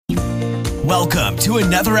Welcome to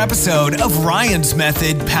another episode of Ryan's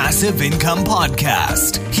Method Passive Income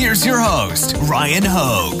Podcast. Here's your host, Ryan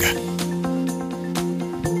Hogue.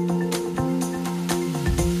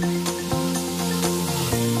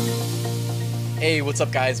 Hey, what's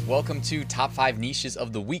up, guys? Welcome to Top 5 Niches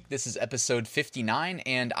of the Week. This is episode 59,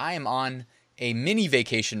 and I am on a mini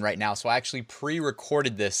vacation right now, so I actually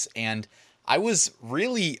pre-recorded this, and I was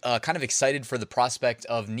really kind of excited for the prospect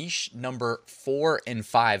of niche number 4 and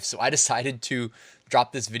 5. So I decided to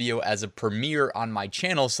drop this video as a premiere on my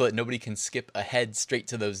channel so that nobody can skip ahead straight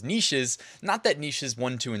to those niches. Not that niches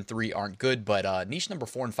 1, 2, and 3 aren't good, but niche number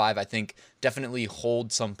 4 and 5, I think, definitely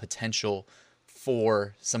hold some potential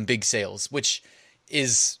for some big sales, which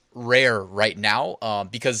is rare right now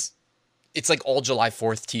because it's like all July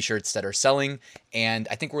 4th t-shirts that are selling. And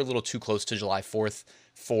I think we're a little too close to July 4th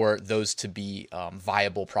for those to be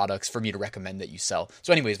viable products for me to recommend that you sell.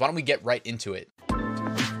 So anyways, why don't we get right into it?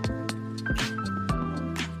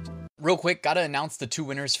 Real quick, gotta announce the 2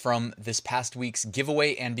 winners from this past week's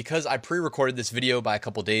giveaway. And because I pre-recorded this video by a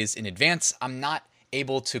couple days in advance, I'm not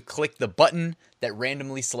able to click the button that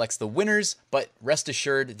randomly selects the winners, but rest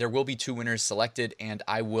assured there will be 2 winners selected, and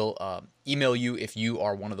I will email you if you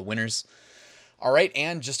are one of the winners. All right,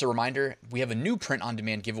 and just a reminder, we have a new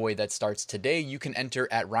print-on-demand giveaway that starts today. You can enter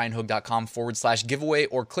at ryanhogue.com/giveaway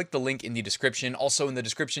or click the link in the description. Also in the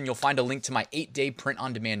description, you'll find a link to my 8-day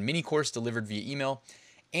print-on-demand mini course delivered via email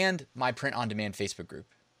and my print-on-demand Facebook group.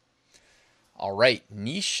 All right,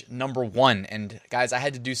 niche number 1. And guys, I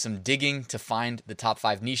had to do some digging to find the top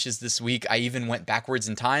 5 niches this week. I even went backwards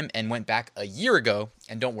in time and went back a year ago.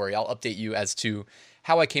 And don't worry, I'll update you as to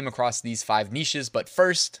how I came across these 5 niches. But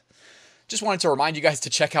first, just wanted to remind you guys to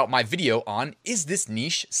check out my video on Is This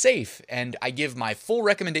Niche Safe? And I give my full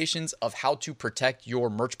recommendations of how to protect your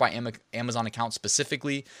Merch by Amazon account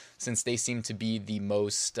specifically, since they seem to be the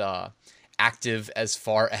most active as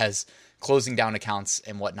far as closing down accounts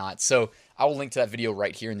and whatnot. So I will link to that video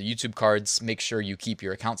right here in the YouTube cards. Make sure you keep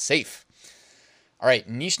your account safe. All right,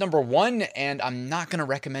 niche number 1, and I'm not going to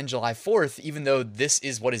recommend July 4th, even though this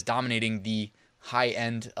is what is dominating the high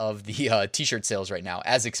end of the t-shirt sales right now,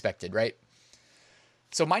 as expected, right?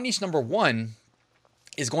 So my niche number 1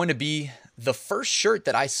 is going to be the first shirt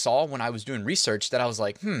that I saw when I was doing research that I was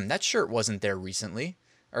like, that shirt wasn't there recently.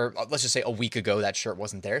 Or let's just say a week ago, that shirt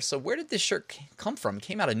wasn't there. So where did this shirt come from? It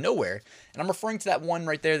came out of nowhere. And I'm referring to that one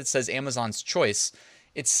right there that says Amazon's Choice.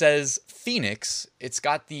 It says Phoenix. It's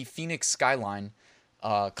got the Phoenix skyline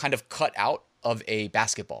kind of cut out of a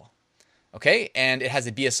basketball. Okay, and it has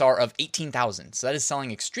a BSR of 18,000. So that is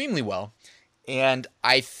selling extremely well. And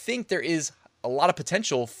I think there is a lot of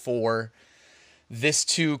potential for this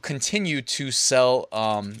to continue to sell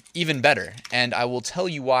even better. And I will tell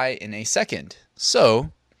you why in a second.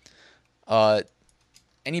 So,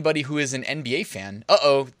 anybody who is an NBA fan,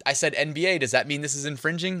 I said NBA, does that mean this is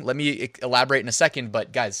infringing? Let me elaborate in a second.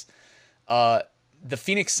 But guys, the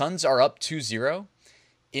Phoenix Suns are up 2-0.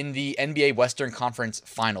 In the NBA Western Conference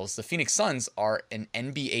Finals. The Phoenix Suns are an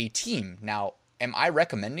NBA team. Now, am I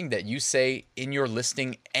recommending that you say in your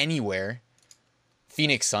listing anywhere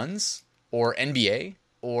Phoenix Suns or NBA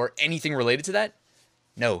or anything related to that?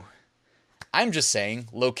 No. I'm just saying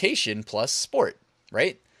location plus sport,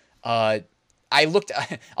 right? I'll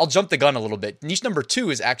jump the gun a little bit. Niche number 2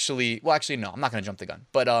 is actually, no, I'm not going to jump the gun.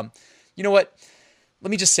 But you know what? Let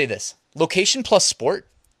me just say this. Location plus sport.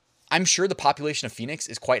 I'm sure the population of Phoenix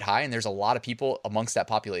is quite high, and there's a lot of people amongst that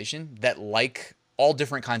population that like all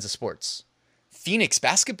different kinds of sports. Phoenix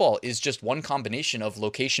basketball is just one combination of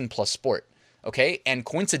location plus sport, okay? And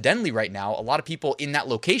coincidentally right now, a lot of people in that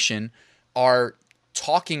location are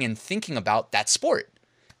talking and thinking about that sport.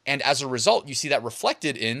 And as a result, you see that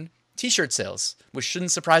reflected in t-shirt sales, which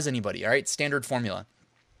shouldn't surprise anybody, all right? Standard formula.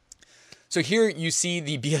 So here you see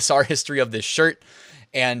the BSR history of this shirt.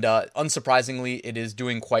 And unsurprisingly, it is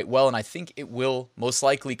doing quite well. And I think it will most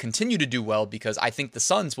likely continue to do well because I think the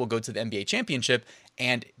Suns will go to the NBA championship.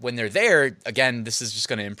 And when they're there, again, this is just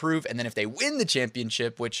going to improve. And then if they win the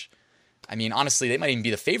championship, which, I mean, honestly, they might even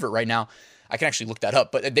be the favorite right now. I can actually look that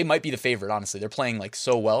up, but they might be the favorite, honestly. They're playing like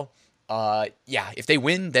so well. If they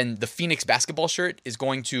win, then the Phoenix basketball shirt is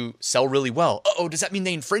going to sell really well. Does that mean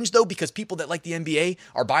they infringe though? Because people that like the NBA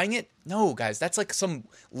are buying it? No, guys, that's like some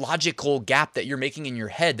logical gap that you're making in your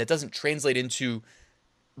head that doesn't translate into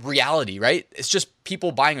reality, right? It's just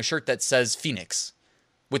people buying a shirt that says Phoenix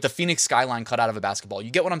with the Phoenix skyline cut out of a basketball.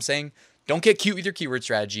 You get what I'm saying? Don't get cute with your keyword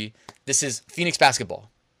strategy. This is Phoenix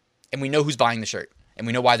basketball. And we know who's buying the shirt and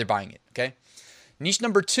we know why they're buying it, okay? Niche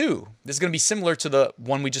number 2, this is going to be similar to the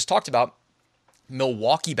one we just talked about,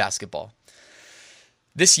 Milwaukee basketball.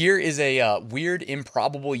 This year is a weird,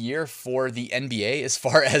 improbable year for the NBA as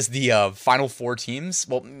far as the Final Four teams.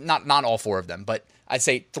 Well, not all four of them, but I'd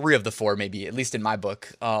say three of the four, maybe, at least in my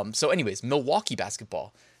book. So anyways, Milwaukee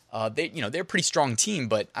basketball. They're a pretty strong team,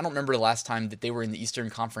 but I don't remember the last time that they were in the Eastern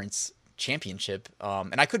Conference Championship.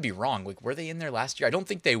 And I could be wrong. Like, were they in there last year? I don't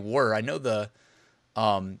think they were. I know the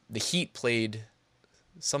Heat played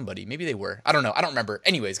somebody. Maybe they were. I don't know. I don't remember.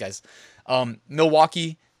 Anyways, guys,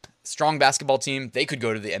 Milwaukee, strong basketball team. They could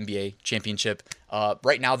go to the NBA championship.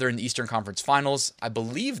 Right now, they're in the Eastern Conference Finals. I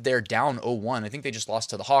believe they're down 0-1. I think they just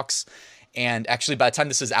lost to the Hawks. And actually, by the time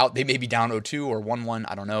this is out, they may be down 0-2 or 1-1.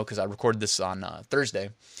 I don't know, because I recorded this on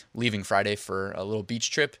Thursday, leaving Friday for a little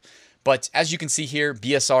beach trip. But as you can see here,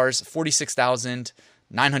 BSRs, 46,000,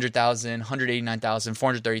 900,000, 189,000,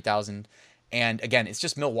 430,000. And again, it's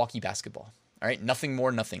just Milwaukee basketball. All right, nothing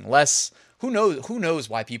more, nothing less. Who knows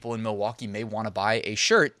why people in Milwaukee may want to buy a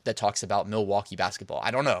shirt that talks about Milwaukee basketball?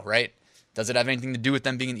 I don't know, right? Does it have anything to do with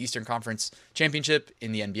them being in the Eastern Conference Championship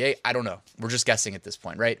in the NBA? I don't know. We're just guessing at this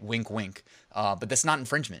point, right? Wink, wink. But that's not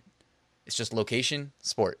infringement. It's just location,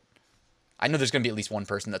 sport. I know there's going to be at least one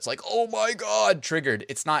person that's like, oh my God, triggered.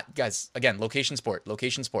 It's not, guys, again, location, sport.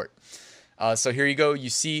 So here you go. You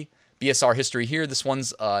see BSR history here. This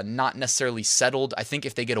one's not necessarily settled. I think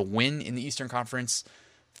if they get a win in the Eastern Conference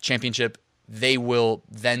Championship, they will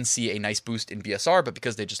then see a nice boost in BSR. But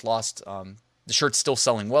because they just lost, the shirt's still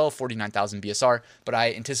selling well, 49,000 BSR. But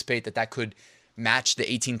I anticipate that could match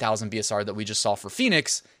the 18,000 BSR that we just saw for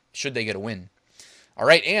Phoenix, should they get a win. All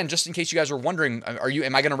right, and just in case you guys were wondering,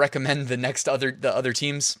 am I going to recommend the other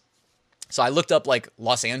teams? So I looked up like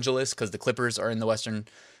Los Angeles because the Clippers are in the Western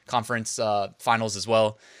Conference Finals as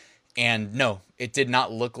well. And no, it did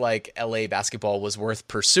not look like LA basketball was worth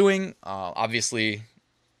pursuing. Obviously,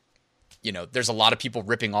 there's a lot of people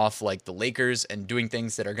ripping off like the Lakers and doing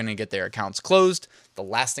things that are going to get their accounts closed. The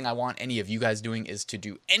last thing I want any of you guys doing is to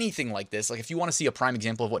do anything like this. Like if you want to see a prime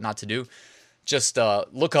example of what not to do, just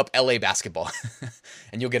look up LA basketball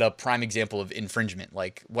and you'll get a prime example of infringement,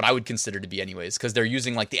 like what I would consider to be anyways, because they're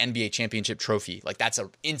using like the NBA championship trophy. Like that's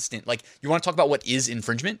an instant, like you want to talk about what is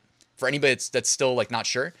infringement for anybody that's still like not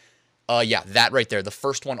sure. Yeah, that right there, the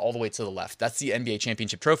first one all the way to the left. That's the NBA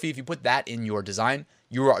championship trophy. If you put that in your design,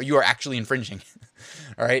 you are actually infringing.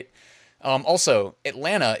 All right. Also,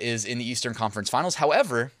 Atlanta is in the Eastern Conference Finals.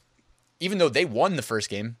 However, even though they won the first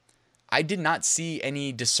game, I did not see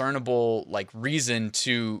any discernible like reason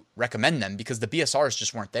to recommend them because the BSRs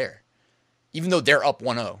just weren't there. Even though they're up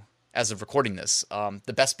 1-0 as of recording this,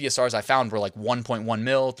 the best BSRs I found were like 1.1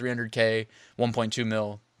 mil, 300K, 1.2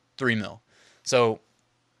 mil, 3 mil. So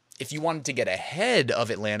if you wanted to get ahead of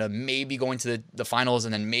Atlanta, maybe going to the finals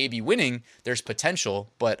and then maybe winning, there's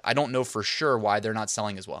potential, but I don't know for sure why they're not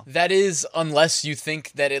selling as well. That is, unless you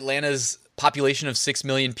think that Atlanta's population of 6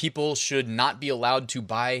 million people should not be allowed to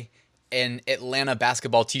buy an Atlanta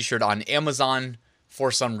basketball t-shirt on Amazon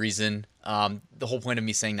for some reason. The whole point of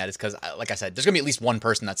me saying that is because, like I said, there's going to be at least one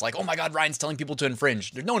person that's like, oh my God, Ryan's telling people to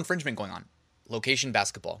infringe. There's no infringement going on. Location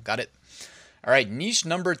basketball. Got it? All right, niche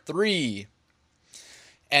number 3.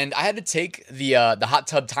 And I had to take the hot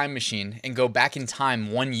tub time machine and go back in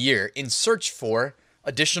time 1 year in search for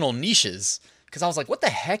additional niches because I was like, what the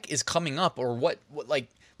heck is coming up, or what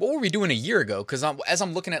were we doing a year ago? Because as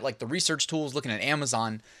I'm looking at like the research tools, looking at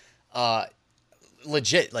Amazon,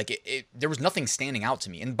 legit, like there was nothing standing out to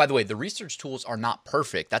me. And by the way, the research tools are not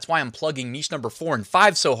perfect. That's why I'm plugging niche number 4 and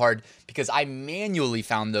 5 so hard, because I manually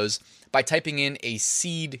found those by typing in a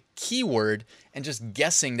seed keyword and just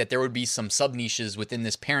guessing that there would be some sub niches within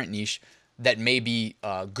this parent niche that may be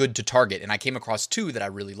good to target. And I came across 2 that I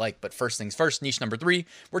really like. But first things first, niche number 3,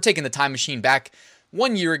 we're taking the time machine back.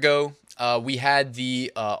 1 year ago, we had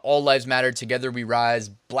the All Lives Matter, Together We Rise,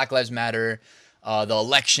 Black Lives Matter, the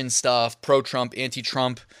election stuff, pro-Trump,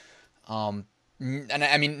 anti-Trump. And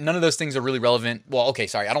I mean, none of those things are really relevant. Well, okay,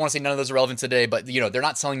 sorry. I don't want to say none of those are relevant today, but they're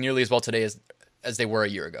not selling nearly as well today as they were a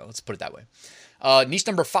year ago. Let's put it that way. Niche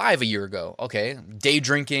number 5 a year ago. Okay. Day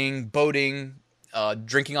drinking, boating,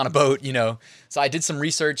 drinking on a boat, So I did some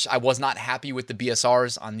research. I was not happy with the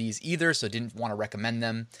BSRs on these either, so didn't want to recommend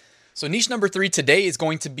them. So niche number 3 today is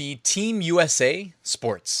going to be Team USA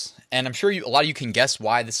sports. And I'm sure a lot of you can guess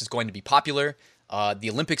why this is going to be popular. The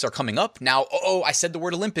Olympics are coming up. Now, I said the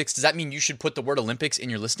word Olympics. Does that mean you should put the word Olympics in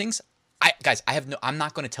your listings? I'm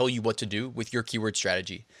not going to tell you what to do with your keyword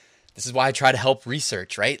strategy. This is why I try to help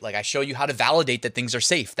research, right? Like I show you how to validate that things are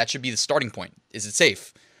safe. That should be the starting point. Is it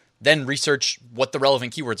safe? Then research what the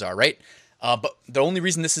relevant keywords are, right? But the only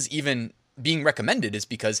reason this is even being recommended is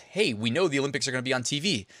because, hey, we know the Olympics are going to be on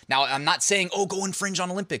TV. Now, I'm not saying, go infringe on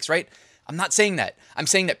Olympics, right? I'm not saying that. I'm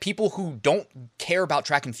saying that people who don't care about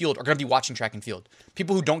track and field are going to be watching track and field.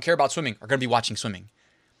 People who don't care about swimming are going to be watching swimming.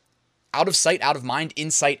 Out of sight, out of mind, in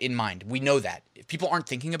sight, in mind. We know that. If people aren't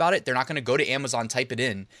thinking about it, they're not going to go to Amazon, type it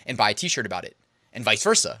in, and buy a t-shirt about it. And vice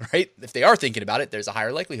versa, right? If they are thinking about it, there's a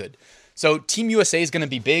higher likelihood. So Team USA is going to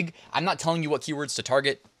be big. I'm not telling you what keywords to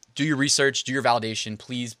target. Do your research, do your validation.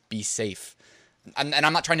 Please be safe. And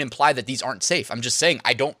I'm not trying to imply that these aren't safe. I'm just saying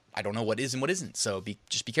I don't know what is and what isn't. So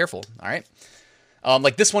just be careful. All right.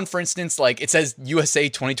 Like this one, for instance, like it says USA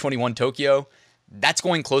 2021 Tokyo. That's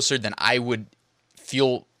going closer than I would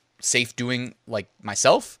feel safe doing like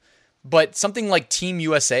myself. But something like Team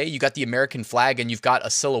USA, you got the American flag and you've got a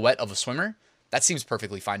silhouette of a swimmer. That seems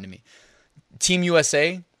perfectly fine to me. Team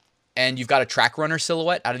USA and you've got a track runner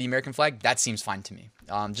silhouette out of the American flag. That seems fine to me.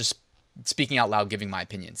 Just speaking out loud, giving my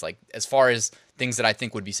opinions. Like as far as things that I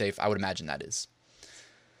think would be safe, I would imagine that is.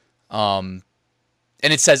 And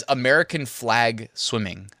it says American flag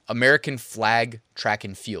swimming, American flag track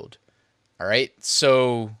and field. All right.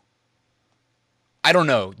 So I don't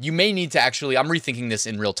know. You may need to actually, I'm rethinking this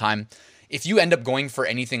in real time. If you end up going for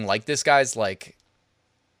anything like this, guys, like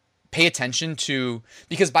pay attention to,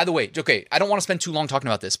 because by the way, okay, I don't want to spend too long talking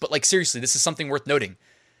about this, but like seriously, this is something worth noting.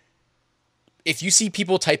 If you see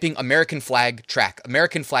people typing American flag track,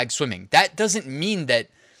 American flag swimming, that doesn't mean that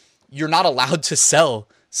you're not allowed to sell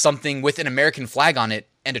something with an American flag on it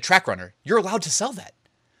and a track runner. You're allowed to sell that.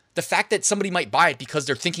 The fact that somebody might buy it because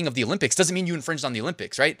they're thinking of the Olympics doesn't mean you infringed on the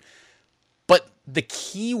Olympics, right? But the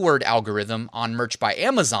keyword algorithm on Merch by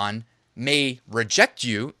Amazon may reject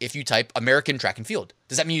you if you type American track and field.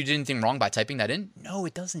 Does that mean you did anything wrong by typing that in? No,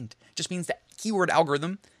 it doesn't. It just means that keyword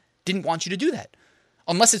algorithm didn't want you to do that.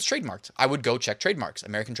 Unless it's trademarked. I would go check trademarks.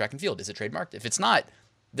 American track and field. Is it trademarked? If it's not,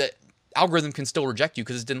 the algorithm can still reject you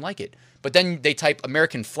because it didn't like it. But then they type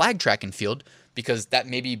American flag track and field because that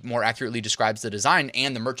maybe more accurately describes the design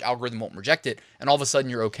and the merch algorithm won't reject it. And all of a sudden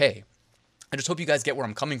you're okay. I just hope you guys get where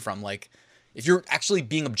I'm coming from. Like if you're actually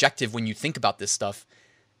being objective when you think about this stuff,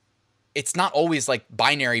 it's not always like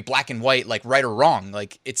binary, black and white, like right or wrong.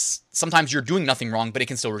 Like it's sometimes you're doing nothing wrong, but it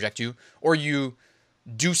can still reject you, or you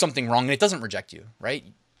do something wrong and it doesn't reject you, right?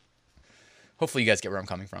 Hopefully you guys get where I'm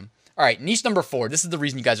coming from. All right, niche number 4. This is the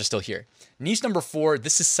reason you guys are still here. Niche number 4,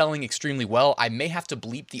 this is selling extremely well. I may have to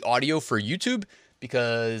bleep the audio for YouTube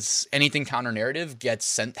because anything counter narrative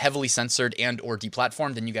gets heavily censored and or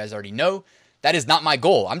deplatformed, and you guys already know. That is not my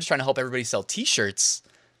goal. I'm just trying to help everybody sell t-shirts.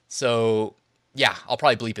 So yeah, I'll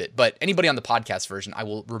probably bleep it. But anybody on the podcast version, I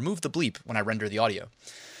will remove the bleep when I render the audio.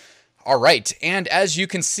 All right, and as you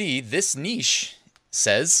can see, this niche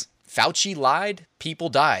says Fauci lied, people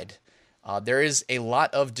died. There is a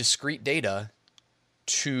lot of discrete data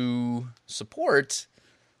to support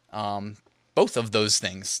both of those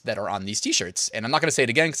things that are on these t-shirts. And I'm not going to say it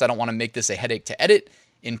again because I don't want to make this a headache to edit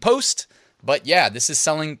in post. But yeah, this is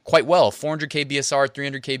selling quite well. 400K BSR,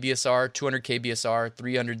 300K BSR, 200K BSR,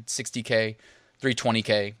 360K,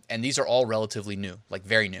 320K. And these are all relatively new, like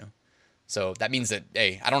very new. So that means that,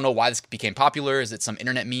 hey, I don't know why this became popular. Is it some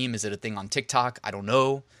internet meme? Is it a thing on TikTok? I don't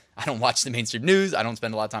know. I don't watch the mainstream news. I don't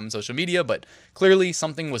spend a lot of time on social media, but clearly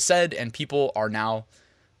something was said and people are now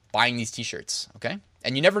buying these t-shirts, okay?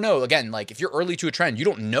 And you never know, again, like if you're early to a trend, you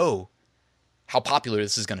don't know how popular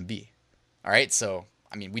this is going to be, all right? So,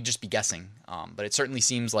 I mean, we'd just be guessing, but it certainly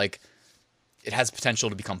seems like it has potential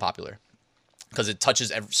to become popular because it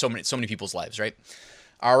touches so many people's lives, right?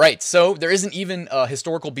 All right, so there isn't even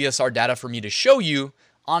historical BSR data for me to show you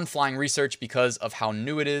on Flying Research because of how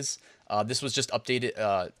new it is. This was just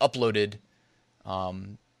uploaded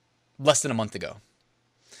less than a month ago.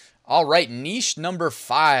 All right, niche number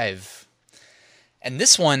 5. And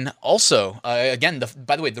this one also, again,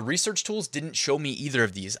 by the way, the research tools didn't show me either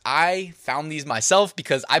of these. I found these myself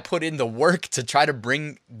because I put in the work to try to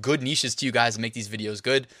bring good niches to you guys and make these videos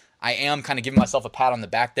good. I am kind of giving myself a pat on the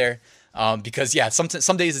back there because, yeah, some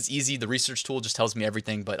days it's easy. The research tool just tells me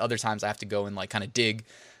everything, but other times I have to go and like kind of dig.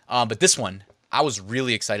 But this one I was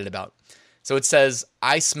really excited about. So it says,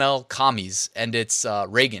 I smell commies, and it's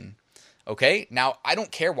Reagan. Okay, now I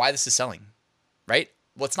don't care why this is selling, right?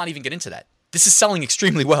 Let's not even get into that. This is selling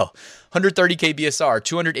extremely well. 130K BSR,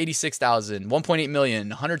 286,000, 1.8 million,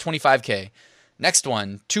 125K. Next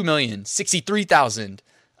one, 2 million, 63,000,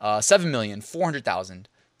 7 million, 400,000.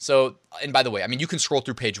 So, and by the way, I mean, you can scroll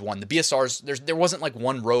through page 1. The BSRs, there wasn't like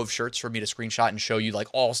one row of shirts for me to screenshot and show you like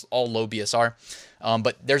all low BSR,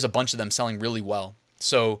 but there's a bunch of them selling really well.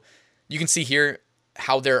 So you can see here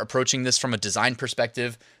how they're approaching this from a design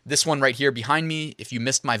perspective. This one right here behind me, if you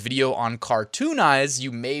missed my video on Cartoonize,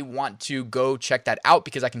 you may want to go check that out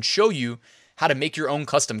because I can show you how to make your own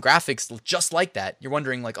custom graphics just like that. You're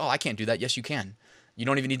wondering like, oh, I can't do that. Yes, you can. You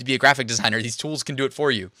don't even need to be a graphic designer. These tools can do it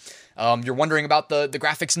for you. You're wondering about the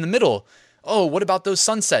graphics in the middle. Oh, what about those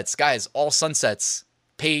sunsets? Guys, all sunsets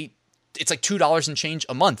it's like $2 and change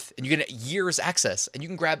a month, and you get a year's access, and you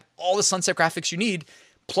can grab all the sunset graphics you need,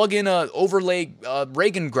 plug in a overlay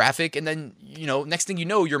Reagan graphic, and then, next thing you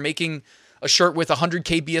know, you're making a shirt with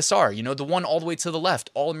 100K BSR, the one all the way to the left,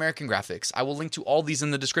 all American graphics. I will link to all these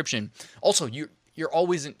in the description. Also, you're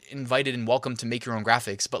always invited and welcome to make your own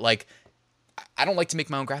graphics, but like, I don't like to make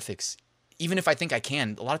my own graphics. Even if I think I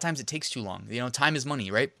can, a lot of times it takes too long. Time is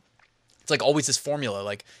money, right? It's like always this formula,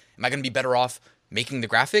 like, am I going to be better off making the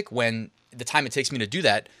graphic when the time it takes me to do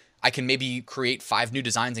that, I can maybe create 5 new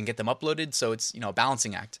designs and get them uploaded. So it's, a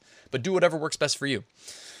balancing act, but do whatever works best for you.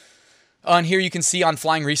 On here, you can see on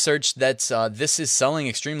Flying Research that this is selling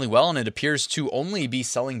extremely well, and it appears to only be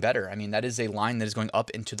selling better. I mean, that is a line that is going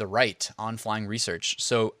up and to the right on Flying Research.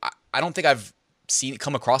 So I don't think I've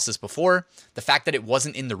come across this before. The fact that it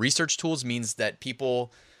wasn't in the research tools means that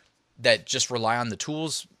people that just rely on the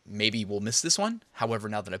tools maybe will miss this one. However,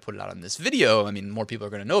 now that I put it out on this video, I mean, more people are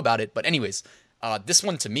going to know about it. But anyways, this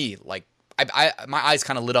one to me, like, my eyes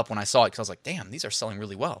kind of lit up when I saw it because I was like, damn, these are selling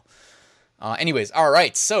really well. Anyways, all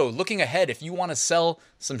right. So looking ahead, if you want to sell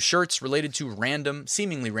some shirts related to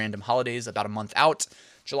seemingly random holidays about a month out,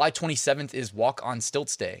 July 27th is Walk on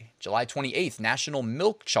Stilts Day. July 28th, National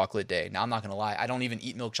Milk Chocolate Day. Now, I'm not going to lie. I don't even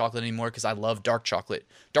eat milk chocolate anymore because I love dark chocolate.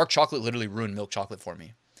 Dark chocolate literally ruined milk chocolate for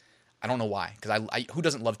me. I don't know why, because who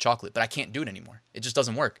doesn't love chocolate? But I can't do it anymore. It just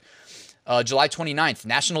doesn't work. July 29th,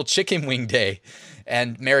 National Chicken Wing Day.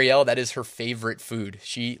 And Marielle, that is her favorite food.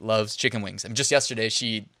 She loves chicken wings. And just yesterday,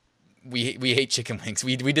 we hate chicken wings.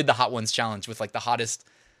 We did the hot ones challenge with like the hottest,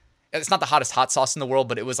 it's not the hottest hot sauce in the world,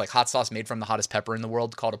 but it was like hot sauce made from the hottest pepper in the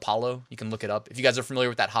world called Apollo. You can look it up. If you guys are familiar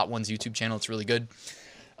with that Hot Ones YouTube channel, it's really good.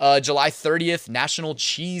 July 30th, National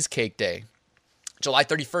Cheesecake Day. July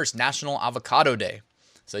 31st, National Avocado Day.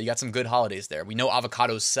 So you got some good holidays there. We know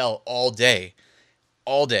avocados sell all day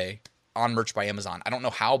on Merch by Amazon. I don't know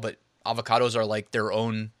how, but avocados are like their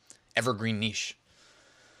own evergreen niche.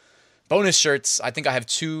 Bonus shirts. I think I have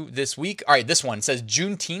 2 this week. All right, this one says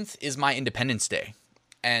Juneteenth is my Independence Day.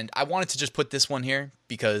 And I wanted to just put this one here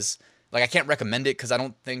because like I can't recommend it because I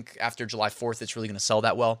don't think after July 4th it's really going to sell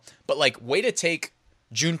that well. But like way to take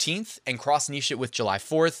Juneteenth and cross niche it with July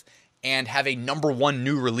 4th and have a #1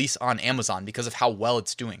 new release on Amazon because of how well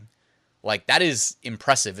it's doing. Like, that is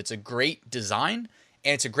impressive. It's a great design,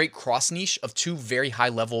 and it's a great cross niche of 2 very high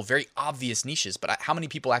level, very obvious niches. But how many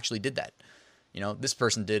people actually did that? This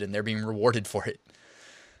person did, and they're being rewarded for it.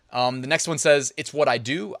 The next one says, it's what I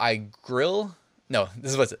do, I grill. No,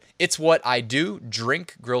 this is what's it. It's what I do,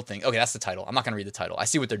 drink, grill thing. Okay, that's the title. I'm not going to read the title. I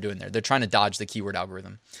see what they're doing there. They're trying to dodge the keyword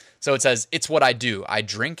algorithm. So it says, it's what I do, I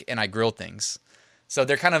drink and I grill things. So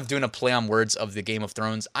they're kind of doing a play on words of the Game of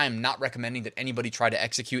Thrones. I am not recommending that anybody try to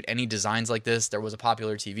execute any designs like this. There was a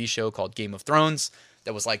popular TV show called Game of Thrones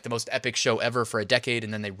that was like the most epic show ever for a decade,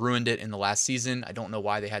 and then they ruined it in the last season. I don't know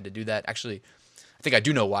why they had to do that. Actually, I think I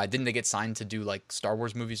do know why. Didn't they get signed to do like Star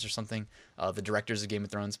Wars movies or something? The directors of Game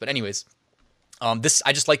of Thrones. But anyways, I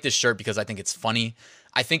just like this shirt because I think it's funny.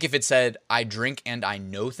 I think if it said, I drink and I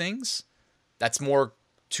know things, that's more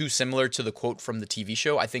too similar to the quote from the TV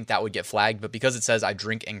show. I think that would get flagged, but because it says I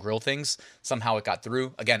drink and grill things, somehow it got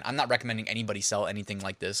through. Again, I'm not recommending anybody sell anything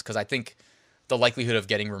like this because I think the likelihood of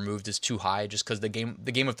getting removed is too high just because the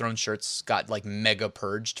Game of Thrones shirts got like mega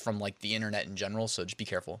purged from like the internet in general. So just be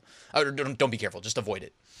careful. Don't be careful. Just avoid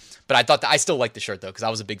it. But I thought that I still like the shirt though because I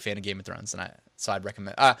was a big fan of Game of Thrones, and I'd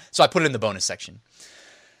recommend. So I put it in the bonus section.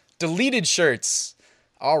 Deleted shirts.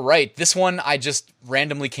 All right, this one I just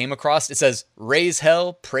randomly came across. It says, raise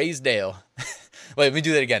hell, praise Dale. Wait, let me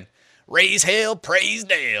do that again. Raise hell, praise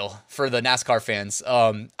Dale for the NASCAR fans.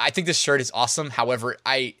 I think this shirt is awesome. However,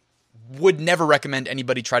 I would never recommend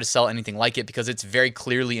anybody try to sell anything like it because it's very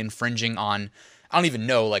clearly infringing on, I don't even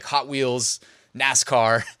know, like Hot Wheels,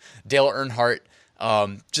 NASCAR, Dale Earnhardt.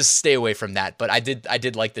 Just stay away from that. But I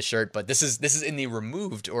did like the shirt, but this is in the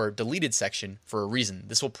removed or deleted section for a reason.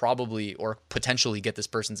 This will probably or potentially get this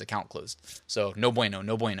person's account closed. So no bueno,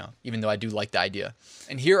 even though I do like the idea.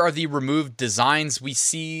 And here are the removed designs. We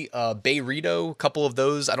see Bayrito, a couple of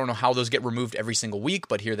those. I don't know how those get removed every single week,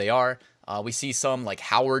 but here they are. We see some like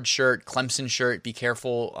Howard shirt, Clemson shirt, be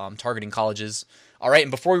careful, targeting colleges. All right,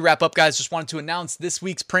 and before we wrap up, guys, just wanted to announce this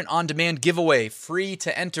week's print-on-demand giveaway. Free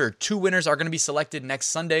to enter. 2 winners are going to be selected next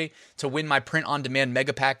Sunday to win my print-on-demand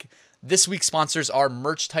mega pack. This week's sponsors are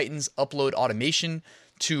Merch Titans Upload Automation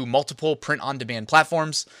to multiple print-on-demand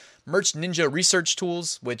platforms. Merch Ninja research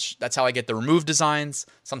tools, which that's how I get the remove designs.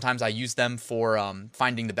 Sometimes I use them for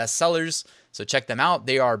finding the best sellers. So check them out.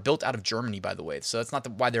 They are built out of Germany, by the way. So that's not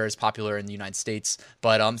why they're as popular in the United States,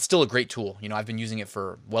 but still a great tool. I've been using it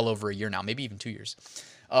for well over a year now, maybe even 2 years.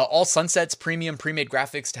 All Sunsets premium pre-made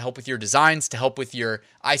graphics to help with your designs, to help with your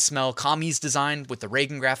I Smell Commies design with the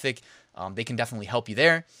Reagan graphic. They can definitely help you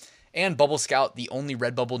there. And Bubble Scout, the only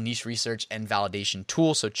Redbubble niche research and validation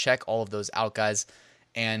tool. So check all of those out, guys.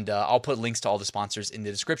 And I'll put links to all the sponsors in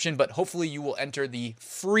the description. But hopefully you will enter the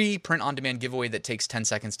free print-on-demand giveaway that takes 10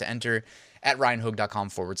 seconds to enter at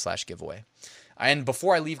ryanhogue.com/giveaway. And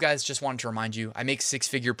before I leave, guys, just wanted to remind you, I make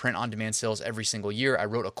six-figure print-on-demand sales every single year. I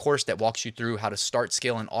wrote a course that walks you through how to start,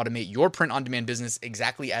 scale, and automate your print-on-demand business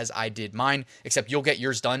exactly as I did mine, except you'll get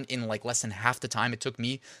yours done in like less than half the time it took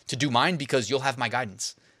me to do mine because you'll have my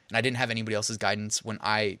guidance. And I didn't have anybody else's guidance when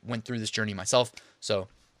I went through this journey myself. So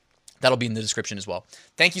that'll be in the description as well.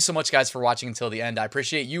 Thank you so much, guys, for watching until the end. I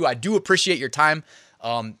appreciate you. I do appreciate your time.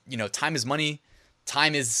 Time is money.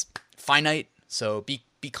 Time is finite. So be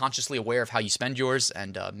consciously aware of how you spend yours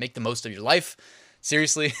and make the most of your life.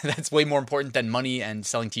 Seriously, that's way more important than money and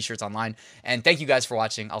selling t-shirts online. And thank you guys for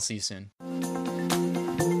watching. I'll see you soon.